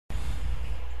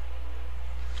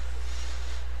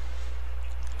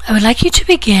I would like you to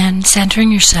begin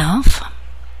centering yourself,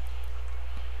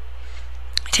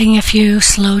 taking a few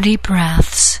slow, deep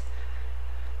breaths,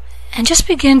 and just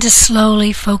begin to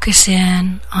slowly focus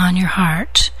in on your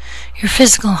heart, your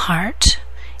physical heart,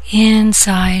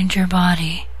 inside your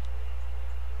body.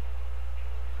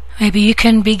 Maybe you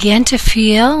can begin to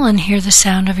feel and hear the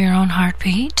sound of your own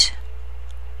heartbeat.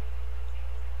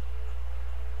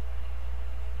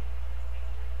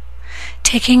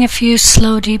 Taking a few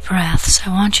slow, deep breaths, I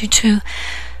want you to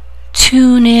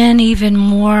tune in even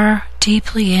more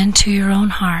deeply into your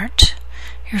own heart,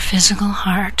 your physical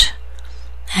heart.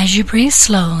 As you breathe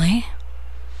slowly,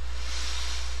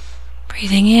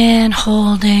 breathing in,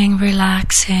 holding,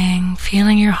 relaxing,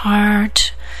 feeling your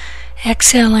heart,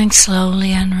 exhaling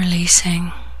slowly and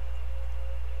releasing.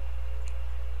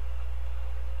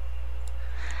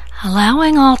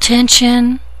 Allowing all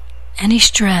tension, any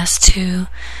stress to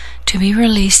be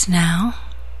released now.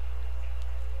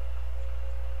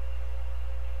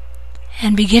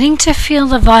 And beginning to feel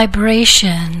the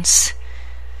vibrations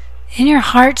in your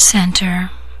heart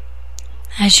center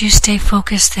as you stay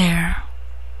focused there.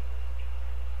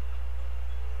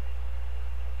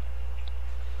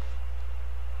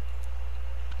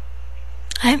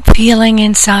 I'm feeling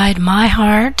inside my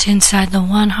heart, inside the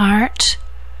one heart,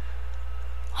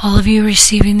 all of you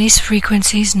receiving these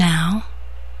frequencies now.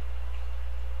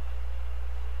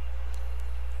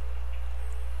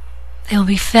 They will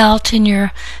be felt in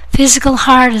your physical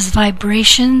heart as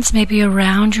vibrations, maybe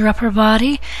around your upper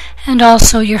body, and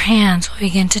also your hands will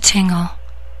begin to tingle.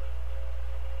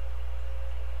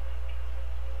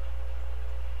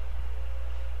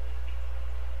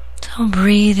 So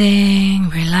breathing,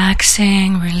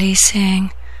 relaxing,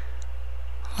 releasing,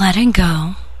 letting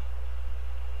go.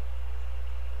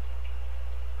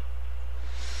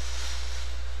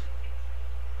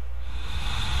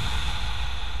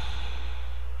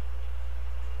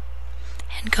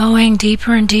 And going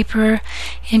deeper and deeper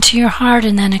into your heart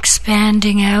and then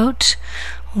expanding out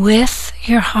with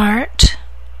your heart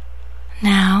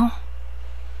now.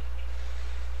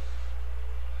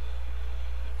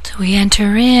 So we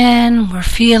enter in, we're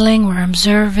feeling, we're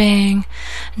observing,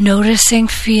 noticing,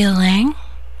 feeling,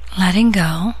 letting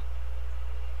go,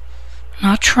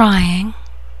 not trying,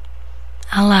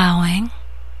 allowing.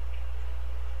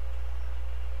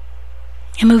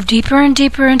 And move deeper and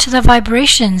deeper into the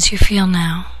vibrations you feel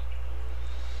now.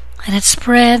 Let it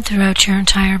spread throughout your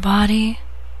entire body.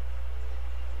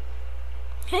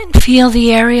 And feel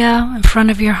the area in front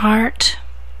of your heart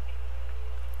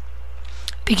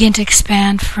begin to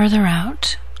expand further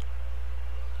out.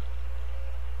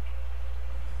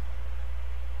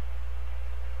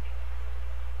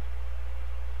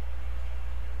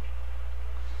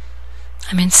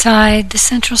 I'm inside the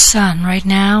central sun right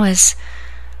now as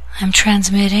I'm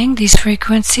transmitting these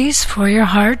frequencies for your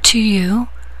heart to you.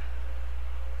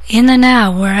 In the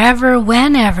now, wherever,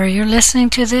 whenever you're listening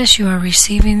to this, you are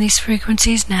receiving these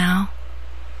frequencies now.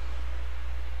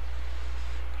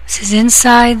 This is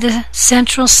inside the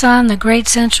central sun, the great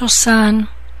central sun.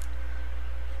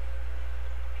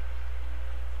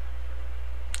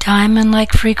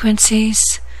 Diamond-like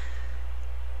frequencies.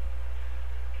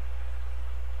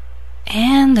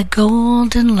 And the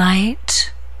golden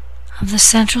light of the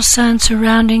central sun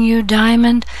surrounding you,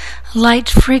 diamond light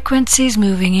frequencies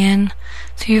moving in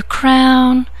through your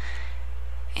crown,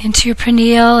 into your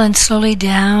pineal, and slowly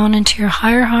down into your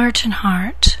higher heart and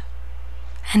heart,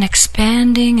 and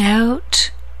expanding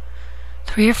out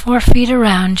 3 or 4 feet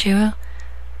around you,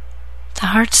 the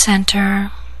heart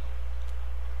center,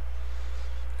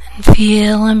 and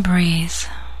feel and breathe.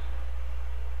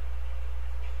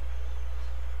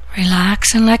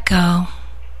 Relax and let go.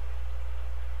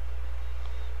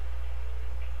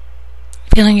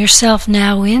 Feeling yourself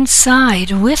now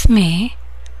inside with me,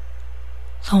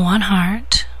 the one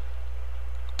heart,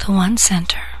 the one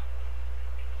center.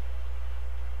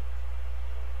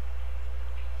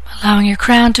 Allowing your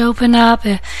crown to open up.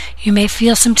 You may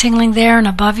feel some tingling there and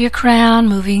above your crown,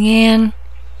 moving in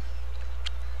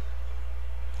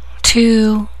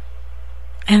to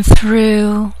and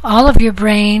through all of your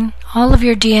brain, all of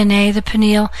your DNA, the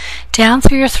pineal, down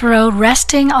through your throat,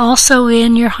 resting also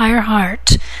in your higher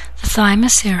heart, the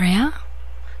thymus area,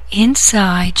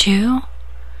 inside you,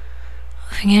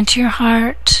 moving into your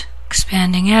heart,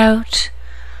 expanding out,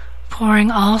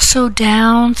 pouring also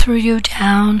down through you,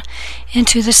 down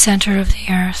into the center of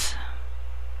the earth.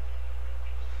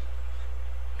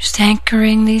 Just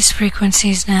anchoring these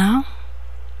frequencies now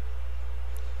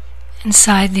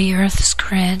inside the earth's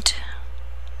grid,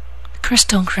 the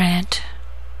crystal grid.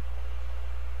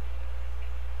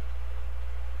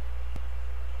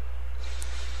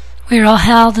 We're all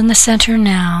held in the center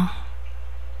now.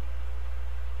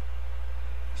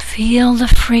 Feel the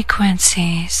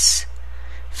frequencies.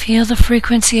 Feel the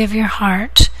frequency of your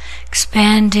heart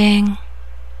expanding,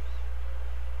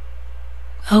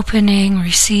 opening,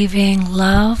 receiving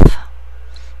love,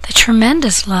 the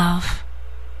tremendous love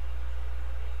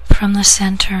from the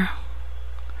center,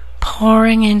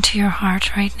 pouring into your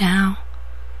heart right now.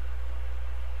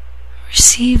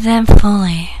 Receive them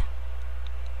fully,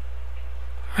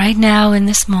 right now in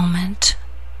this moment.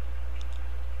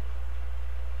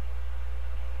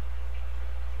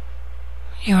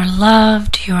 You are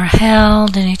loved, you are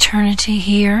held in eternity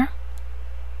here,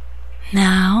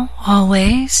 now,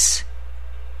 always,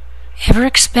 ever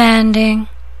expanding,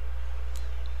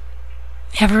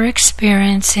 ever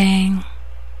experiencing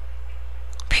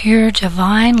pure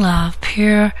divine love,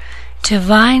 pure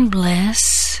divine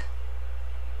bliss,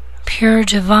 pure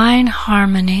divine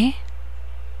harmony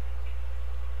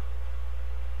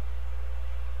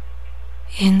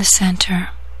in the center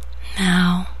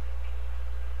now.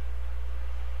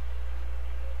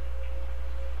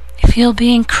 Feel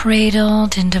being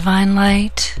cradled in divine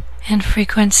light and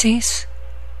frequencies.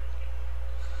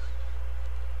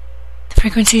 The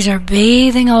frequencies are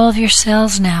bathing all of your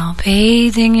cells now,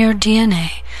 bathing your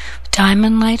DNA with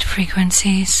diamond light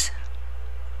frequencies,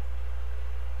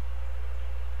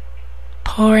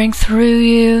 pouring through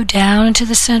you down into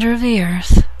the center of the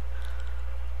earth,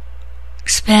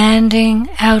 expanding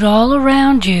out all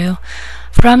around you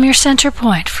from your center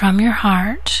point, from your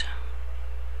heart.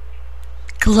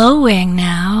 Glowing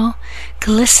now,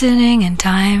 glistening in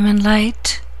diamond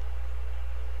light.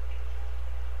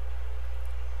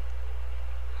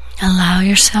 Allow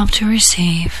yourself to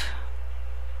receive.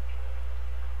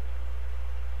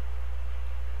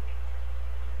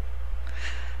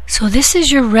 So this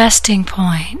is your resting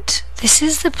point. This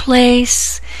is the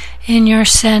place in your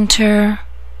center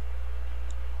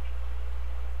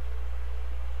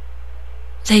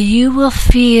that you will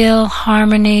feel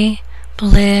harmony,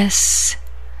 bliss,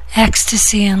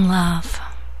 ecstasy, and love.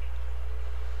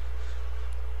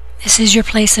 This is your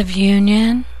place of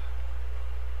union.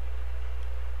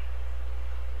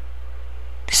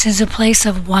 This is a place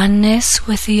of oneness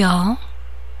with the all.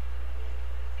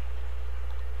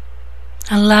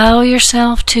 Allow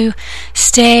yourself to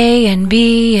stay and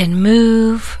be and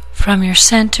move from your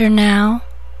center now.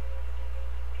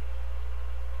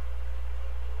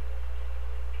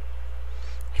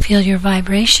 Feel your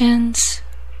vibrations.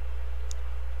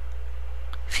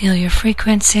 Feel your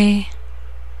frequency,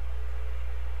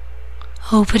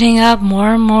 opening up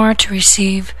more and more to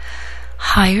receive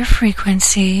higher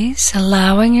frequencies,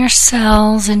 allowing your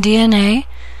cells and DNA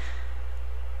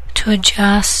to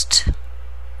adjust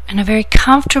in a very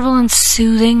comfortable and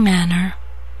soothing manner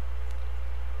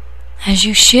as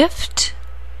you shift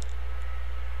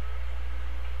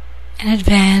and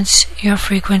advance your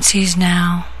frequencies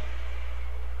now.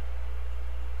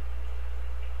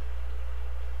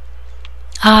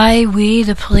 We,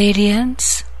 the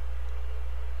Pleiadians,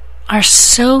 are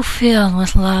so filled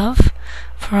with love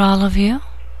for all of you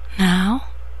now.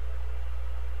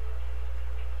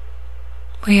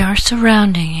 We are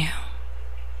surrounding you.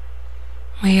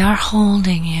 We are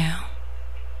holding you.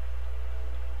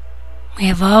 We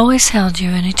have always held you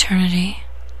in eternity.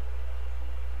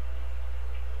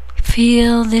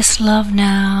 Feel this love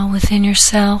now within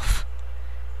yourself.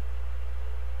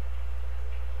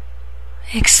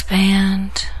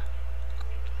 Expand,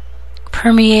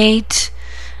 permeate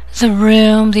the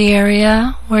room, the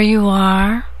area where you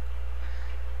are,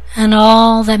 and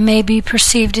all that may be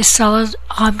perceived as solid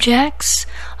objects,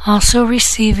 also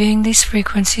receiving these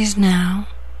frequencies now.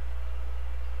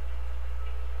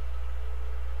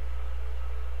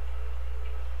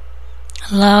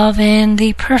 Love in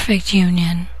the perfect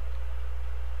union.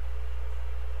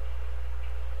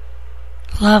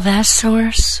 Love as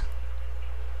source.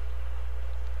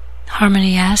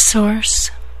 Harmony as source,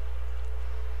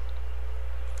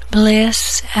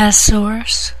 bliss as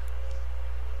source,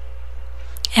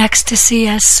 ecstasy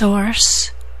as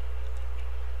source,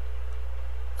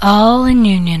 all in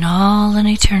union, all in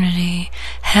eternity,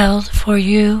 held for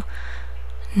you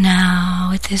now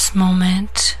at this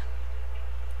moment,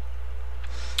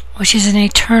 which is an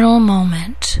eternal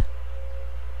moment.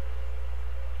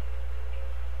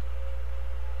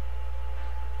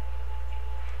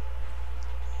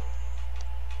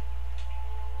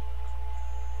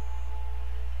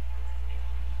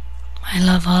 I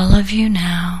love all of you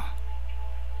now.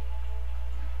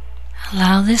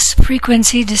 Allow this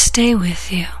frequency to stay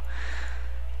with you.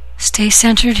 Stay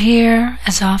centered here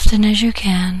as often as you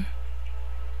can.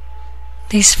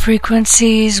 These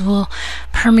frequencies will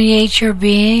permeate your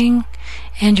being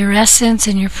and your essence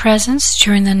and your presence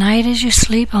during the night as you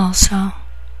sleep also.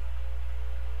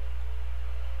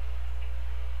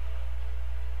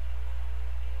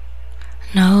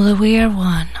 Know that we are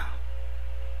one.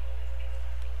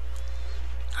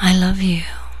 I love you.